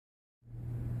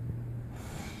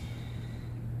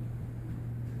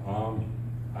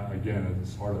again,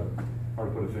 it's hard to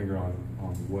put a finger on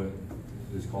what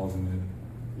is causing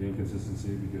the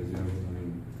inconsistency, because I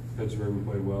mean, Pittsburgh we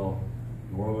played well,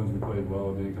 New Orleans we played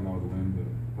well, didn't come out with a win, but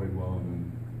played well, and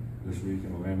then this week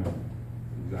in Atlanta,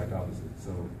 the exact opposite.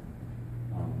 So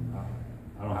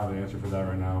I don't have an answer for that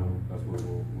right now. That's what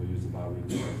we'll use the bye week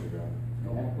to try to figure out.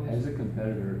 As a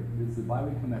competitor, does the bye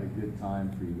week come at a good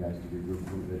time for you guys to regroup a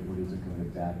little bit, or does it come at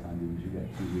a bad time because you got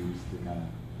 2 weeks to kind of?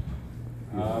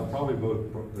 Probably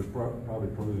both. There's probably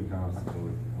pros and cons to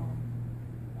both.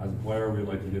 As a player, we'd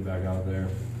like to get back out there,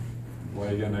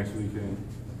 play again next weekend.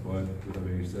 But with that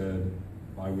being said,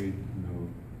 bye week,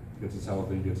 gets us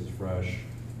healthy, gets us fresh,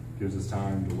 gives us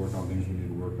time to work on things we need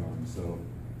to work on. So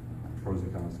pros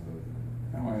and cons to both.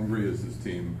 How angry is this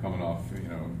team coming off,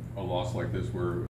 a loss like this where